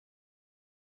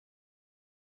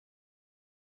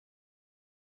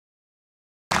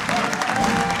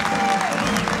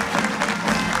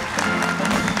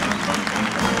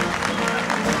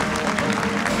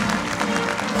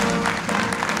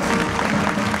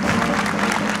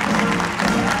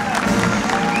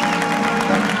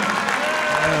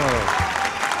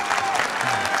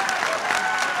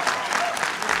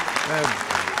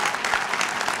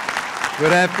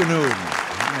Good afternoon. All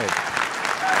right.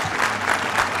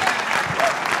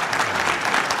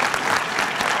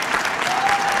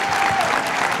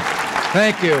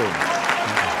 Thank you.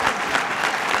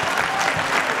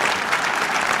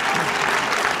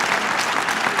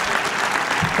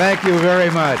 Thank you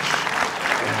very much.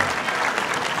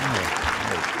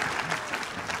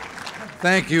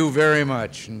 Thank you very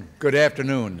much, and good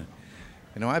afternoon.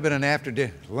 You know, I've been an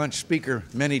after-lunch speaker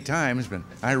many times, but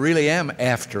I really am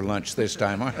after lunch this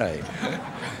time, aren't I?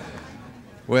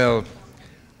 Well,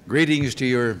 greetings to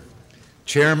your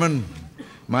chairman,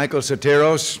 Michael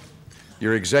Soteros,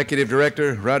 your executive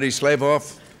director, Roddy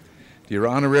Slavoff, to your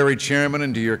honorary chairman,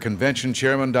 and to your convention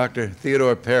chairman, Dr.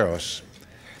 Theodore Peros.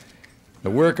 The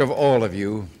work of all of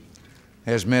you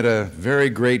has meant a very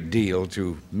great deal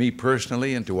to me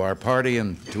personally and to our party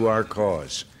and to our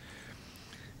cause.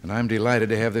 And I'm delighted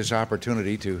to have this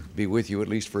opportunity to be with you at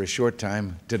least for a short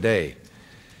time today.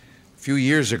 A few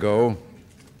years ago,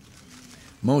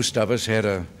 most of us had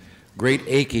a great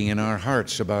aching in our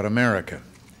hearts about America.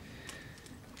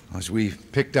 As we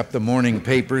picked up the morning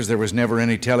papers, there was never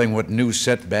any telling what new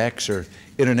setbacks or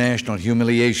international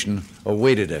humiliation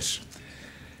awaited us.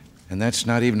 And that's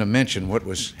not even to mention what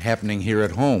was happening here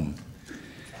at home.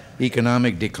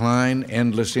 Economic decline,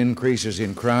 endless increases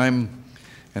in crime,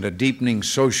 and a deepening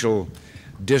social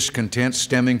discontent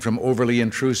stemming from overly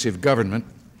intrusive government,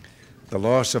 the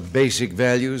loss of basic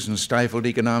values, and stifled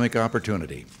economic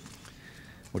opportunity.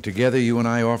 Well, together you and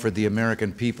I offered the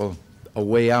American people a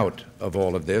way out of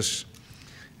all of this,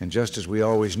 and just as we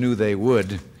always knew they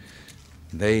would,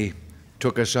 they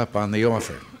took us up on the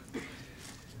offer.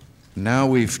 Now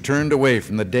we've turned away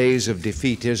from the days of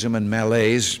defeatism and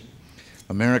malaise.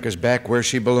 America's back where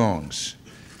she belongs,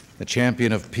 the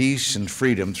champion of peace and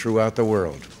freedom throughout the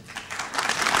world.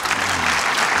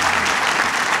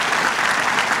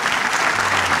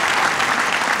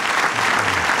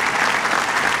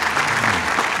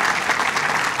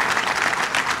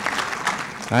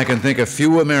 I can think of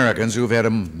few Americans who've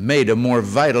made a more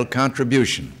vital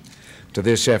contribution to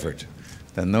this effort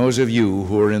than those of you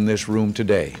who are in this room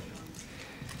today.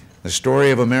 The story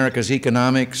of America's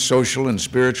economic, social, and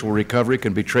spiritual recovery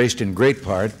can be traced in great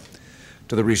part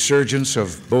to the resurgence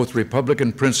of both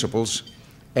Republican principles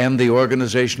and the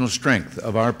organizational strength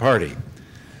of our party.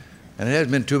 And it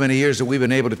hasn't been too many years that we've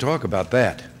been able to talk about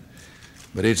that.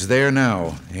 But it's there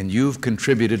now, and you've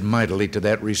contributed mightily to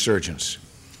that resurgence.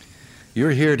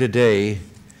 You're here today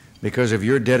because of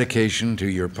your dedication to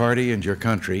your party and your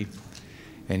country,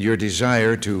 and your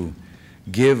desire to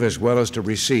give as well as to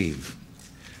receive,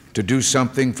 to do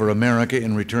something for America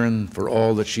in return for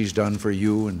all that she's done for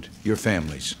you and your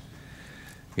families.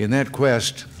 In that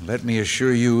quest, let me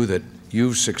assure you that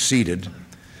you've succeeded,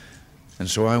 and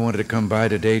so I wanted to come by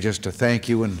today just to thank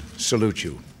you and salute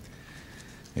you.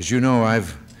 As you know,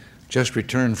 I've just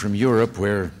returned from Europe,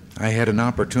 where I had an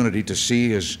opportunity to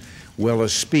see as well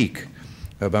as speak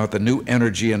about the new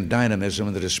energy and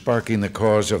dynamism that is sparking the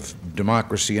cause of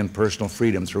democracy and personal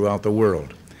freedom throughout the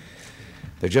world.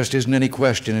 There just isn't any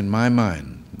question in my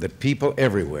mind that people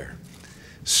everywhere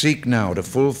seek now to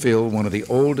fulfill one of the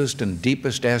oldest and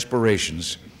deepest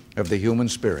aspirations of the human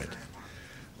spirit,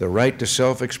 the right to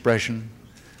self-expression,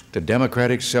 to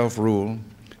democratic self-rule,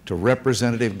 to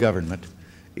representative government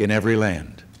in every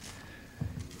land.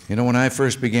 You know, when I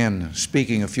first began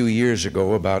speaking a few years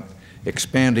ago about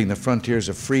expanding the frontiers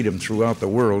of freedom throughout the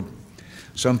world,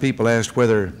 some people asked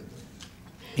whether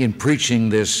in preaching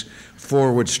this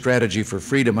forward strategy for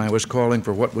freedom, I was calling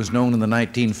for what was known in the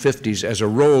 1950s as a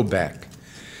rollback,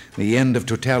 the end of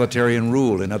totalitarian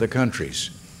rule in other countries.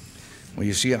 Well,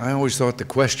 you see, I always thought the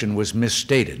question was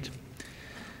misstated.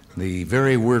 The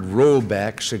very word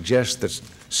rollback suggests that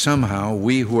somehow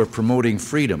we who are promoting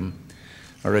freedom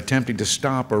are attempting to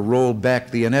stop or roll back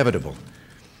the inevitable,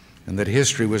 and that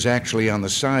history was actually on the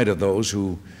side of those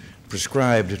who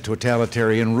prescribed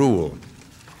totalitarian rule.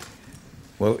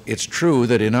 Well, it's true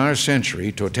that in our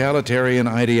century, totalitarian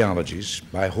ideologies,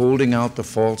 by holding out the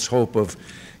false hope of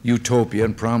utopia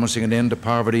and promising an end to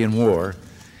poverty and war,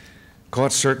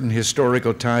 caught certain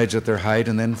historical tides at their height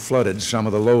and then flooded some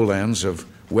of the lowlands of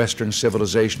Western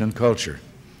civilization and culture.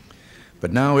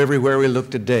 But now, everywhere we look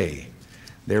today,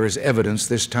 there is evidence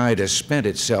this tide has spent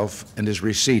itself and is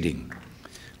receding,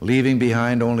 leaving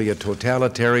behind only a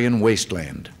totalitarian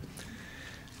wasteland.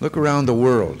 Look around the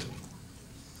world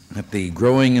at the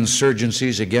growing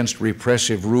insurgencies against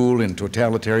repressive rule in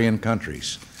totalitarian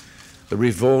countries, the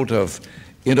revolt of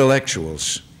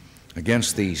intellectuals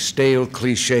against the stale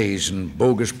cliches and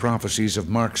bogus prophecies of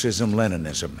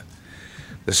Marxism-Leninism,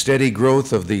 the steady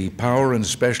growth of the power and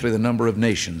especially the number of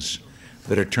nations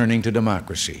that are turning to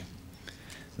democracy.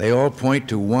 They all point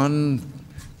to one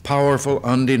powerful,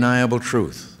 undeniable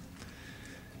truth.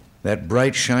 That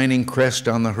bright, shining crest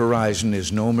on the horizon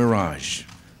is no mirage,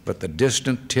 but the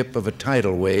distant tip of a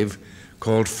tidal wave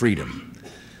called freedom.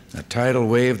 A tidal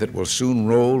wave that will soon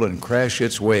roll and crash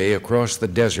its way across the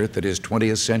desert that is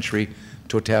 20th century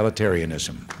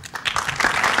totalitarianism.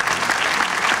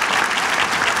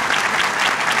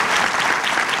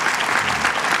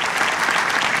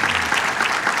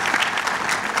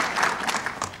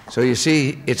 So you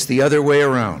see, it's the other way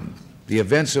around. The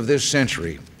events of this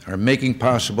century are making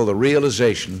possible the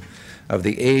realization of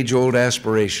the age-old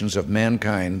aspirations of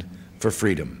mankind for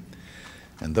freedom.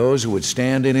 And those who would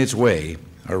stand in its way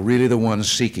are really the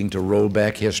ones seeking to roll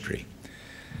back history.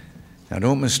 Now,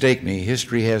 don't mistake me,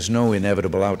 history has no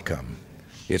inevitable outcome.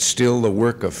 It's still the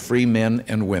work of free men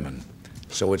and women,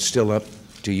 so it's still up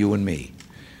to you and me.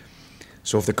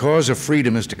 So if the cause of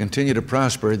freedom is to continue to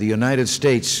prosper, the United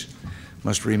States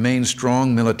must remain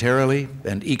strong militarily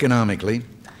and economically.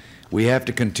 We have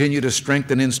to continue to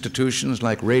strengthen institutions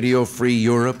like Radio Free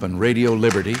Europe and Radio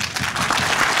Liberty.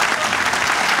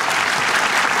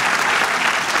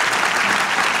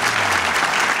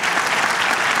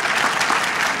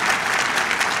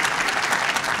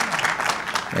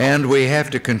 And we have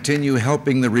to continue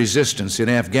helping the resistance in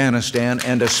Afghanistan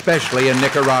and especially in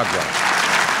Nicaragua.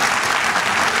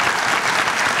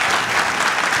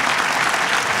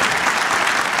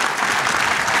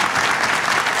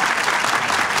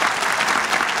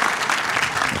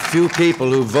 Few people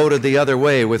who voted the other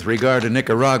way with regard to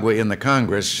Nicaragua in the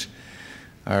Congress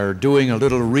are doing a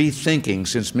little rethinking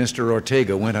since Mr.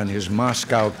 Ortega went on his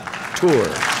Moscow tour.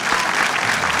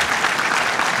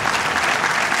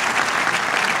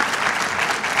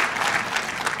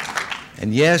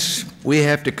 And yes, we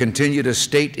have to continue to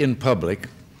state in public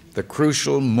the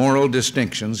crucial moral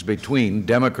distinctions between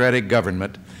democratic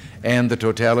government and the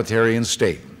totalitarian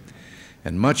state.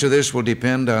 And much of this will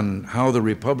depend on how the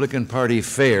Republican Party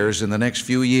fares in the next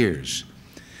few years.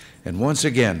 And once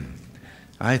again,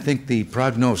 I think the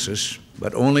prognosis,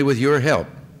 but only with your help,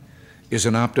 is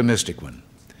an optimistic one.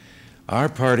 Our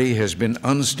party has been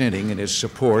unstinting in its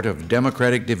support of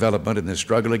democratic development in the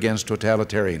struggle against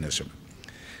totalitarianism.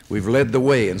 We've led the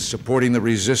way in supporting the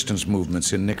resistance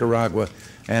movements in Nicaragua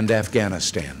and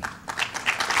Afghanistan.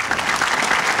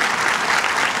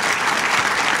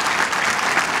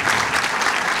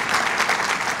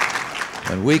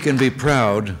 And we can be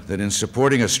proud that in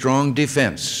supporting a strong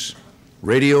defense,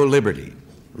 Radio Liberty,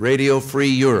 Radio Free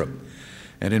Europe,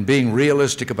 and in being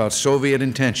realistic about Soviet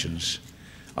intentions,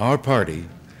 our party,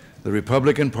 the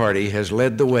Republican Party, has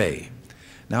led the way.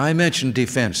 Now, I mentioned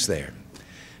defense there,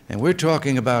 and we're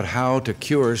talking about how to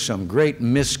cure some great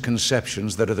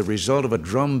misconceptions that are the result of a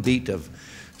drumbeat of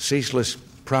ceaseless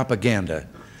propaganda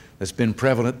that's been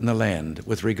prevalent in the land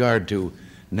with regard to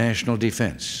national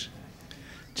defense.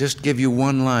 Just give you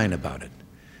one line about it.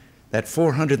 That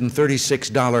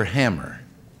 $436 hammer,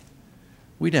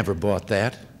 we never bought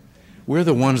that. We're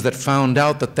the ones that found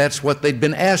out that that's what they'd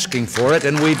been asking for it,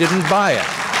 and we didn't buy it.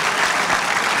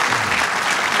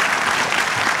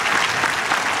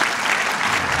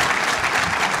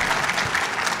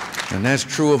 And that's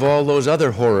true of all those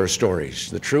other horror stories.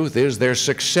 The truth is they're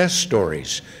success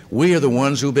stories. We are the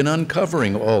ones who've been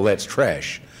uncovering all that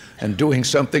trash and doing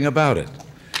something about it.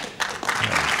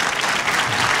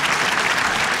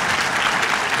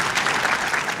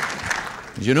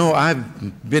 You know,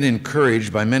 I've been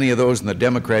encouraged by many of those in the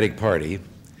Democratic Party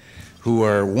who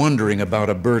are wondering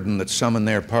about a burden that some in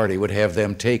their party would have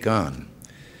them take on.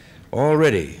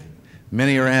 Already,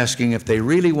 many are asking if they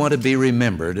really want to be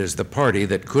remembered as the party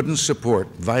that couldn't support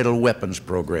vital weapons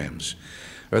programs,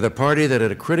 or the party that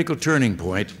at a critical turning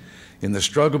point in the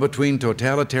struggle between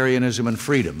totalitarianism and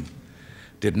freedom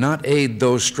did not aid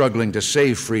those struggling to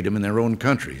save freedom in their own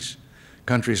countries,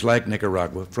 countries like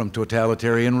Nicaragua, from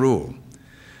totalitarian rule.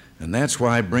 And that's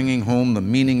why bringing home the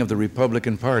meaning of the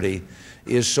Republican Party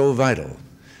is so vital.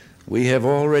 We have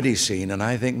already seen, and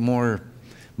I think more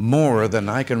than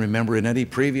I can remember in any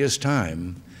previous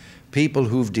time, people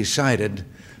who've decided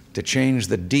to change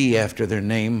the D after their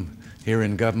name here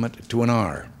in government to an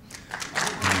R.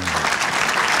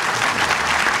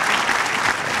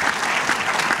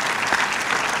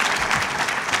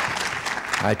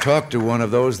 I talked to one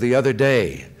of those the other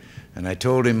day, and I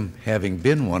told him, having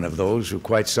been one of those who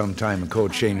quite some time ago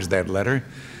changed that letter,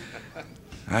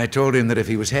 I told him that if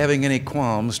he was having any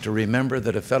qualms, to remember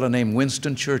that a fellow named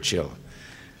Winston Churchill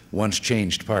once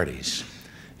changed parties.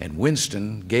 And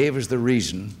Winston gave us the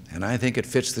reason, and I think it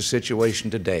fits the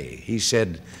situation today. He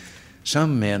said,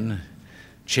 some men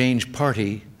change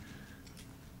party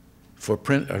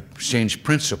change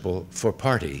principle for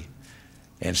party,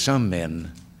 and some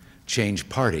men change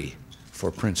party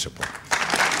for principle.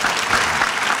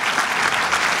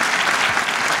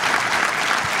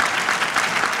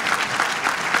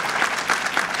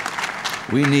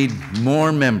 We need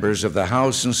more members of the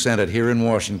House and Senate here in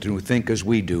Washington who think as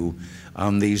we do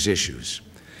on these issues.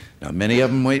 Now, many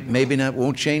of them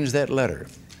won't change that letter,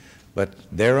 but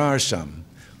there are some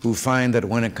who find that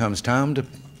when it comes time to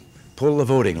pull the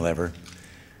voting lever,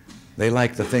 they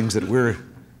like the things that we're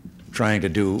trying to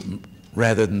do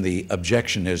rather than the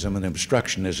objectionism and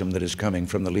obstructionism that is coming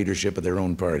from the leadership of their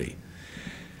own party.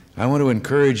 I want to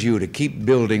encourage you to keep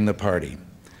building the party.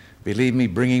 Believe me,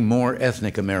 bringing more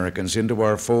ethnic Americans into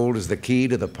our fold is the key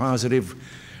to the positive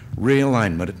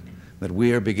realignment that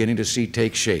we are beginning to see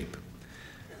take shape.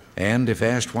 And if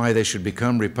asked why they should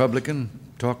become Republican,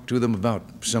 talk to them about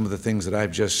some of the things that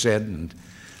I've just said and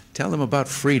tell them about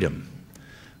freedom.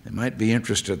 They might be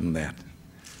interested in that.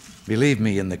 Believe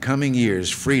me, in the coming years,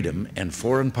 freedom and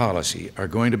foreign policy are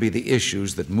going to be the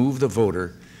issues that move the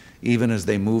voter even as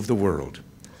they move the world.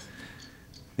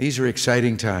 These are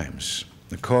exciting times.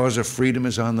 The cause of freedom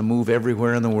is on the move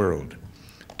everywhere in the world.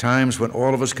 Times when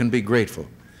all of us can be grateful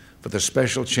for the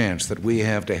special chance that we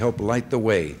have to help light the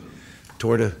way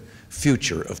toward a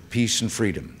future of peace and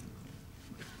freedom.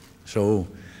 So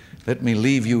let me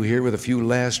leave you here with a few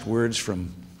last words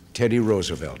from Teddy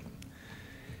Roosevelt.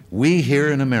 We here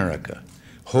in America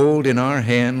hold in our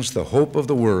hands the hope of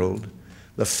the world,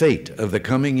 the fate of the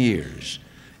coming years,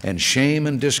 and shame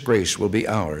and disgrace will be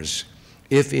ours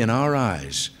if in our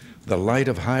eyes the light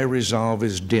of high resolve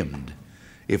is dimmed,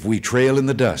 if we trail in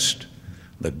the dust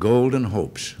the golden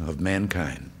hopes of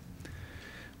mankind.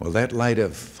 Well, that light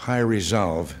of high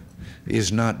resolve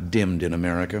is not dimmed in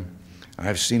America.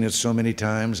 I've seen it so many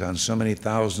times on so many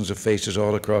thousands of faces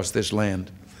all across this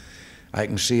land. I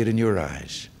can see it in your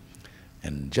eyes.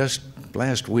 And just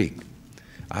last week,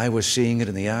 I was seeing it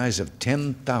in the eyes of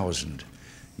 10,000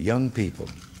 young people,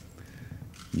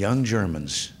 young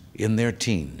Germans in their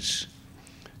teens.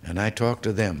 And I talked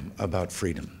to them about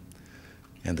freedom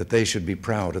and that they should be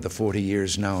proud of the 40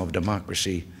 years now of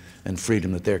democracy and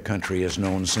freedom that their country has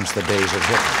known since the days of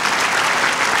Hitler.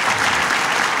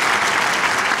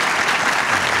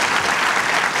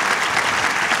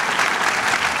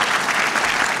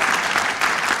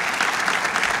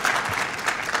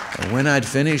 When I'd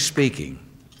finished speaking,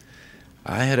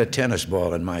 I had a tennis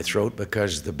ball in my throat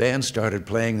because the band started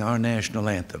playing our national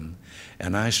anthem,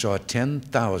 and I saw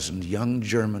 10,000 young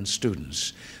German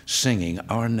students singing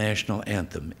our national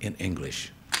anthem in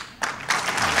English.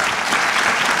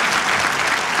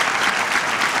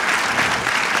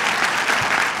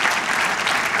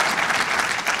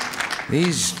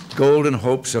 These golden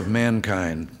hopes of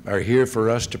mankind are here for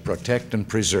us to protect and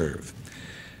preserve.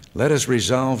 Let us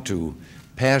resolve to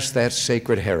pass that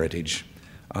sacred heritage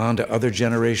on to other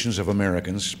generations of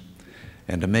Americans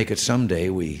and to make it someday,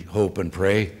 we hope and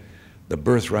pray, the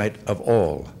birthright of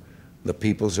all the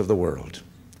peoples of the world.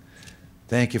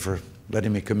 Thank you for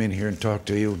letting me come in here and talk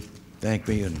to you. Thank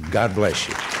me, and God bless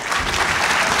you.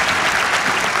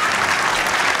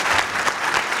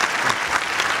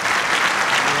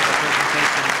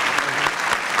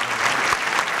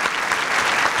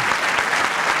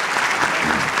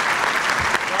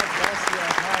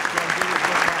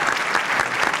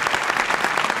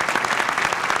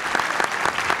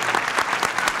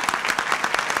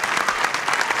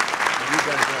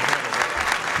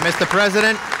 Mr.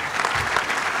 President,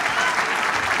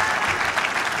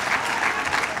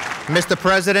 Mr.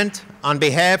 President, on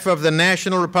behalf of the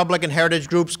National Republican Heritage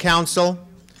Groups Council,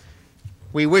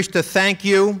 we wish to thank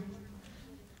you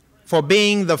for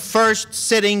being the first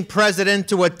sitting president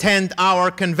to attend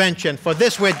our convention. For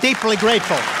this, we're deeply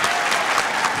grateful.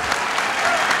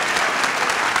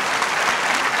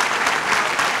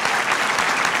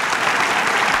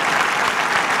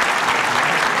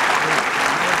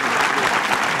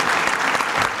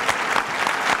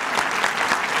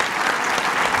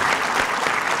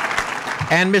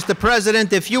 And Mr.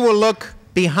 President, if you will look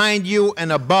behind you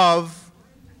and above,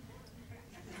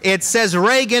 it says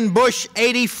Reagan Bush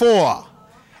 84.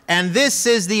 And this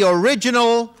is the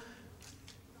original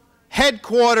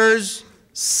headquarters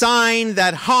sign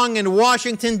that hung in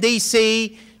Washington,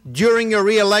 D.C. during your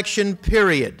re-election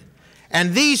period.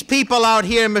 And these people out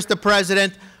here, Mr.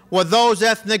 President, were those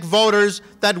ethnic voters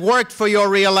that worked for your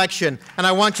re-election. And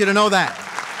I want you to know that.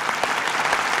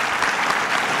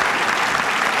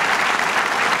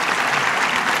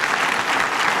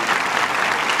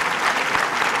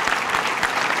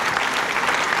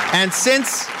 And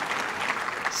since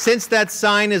that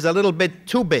sign is a little bit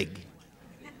too big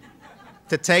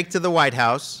to take to the White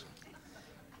House,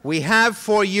 we have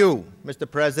for you, Mr.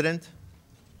 President,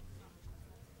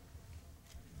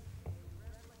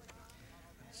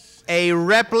 a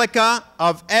replica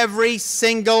of every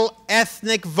single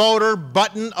ethnic voter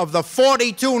button of the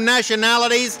 42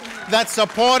 nationalities that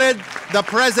supported the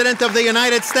President of the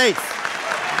United States.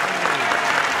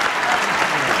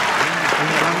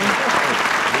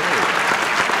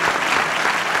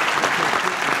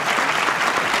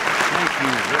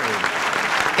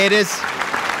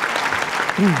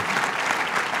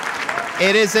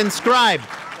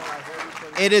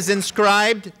 It is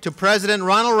inscribed to President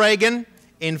Ronald Reagan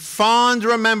in fond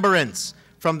remembrance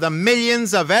from the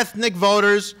millions of ethnic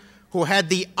voters who had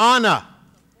the honor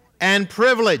and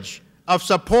privilege of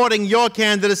supporting your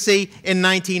candidacy in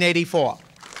 1984.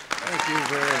 Thank you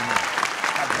very much.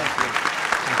 Thank you.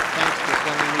 Thanks for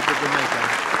sending me to Jamaica.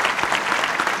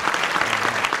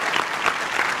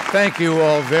 Thank you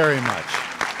all very much.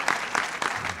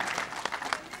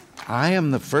 I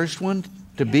am the first one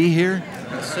to be here?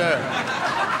 Yes, sir.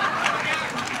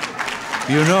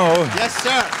 You know, Yes,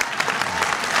 sir.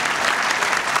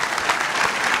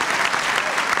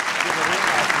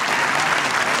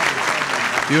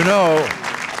 you know,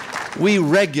 we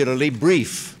regularly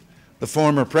brief the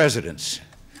former presidents.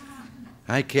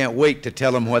 I can't wait to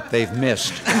tell them what they've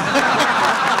missed.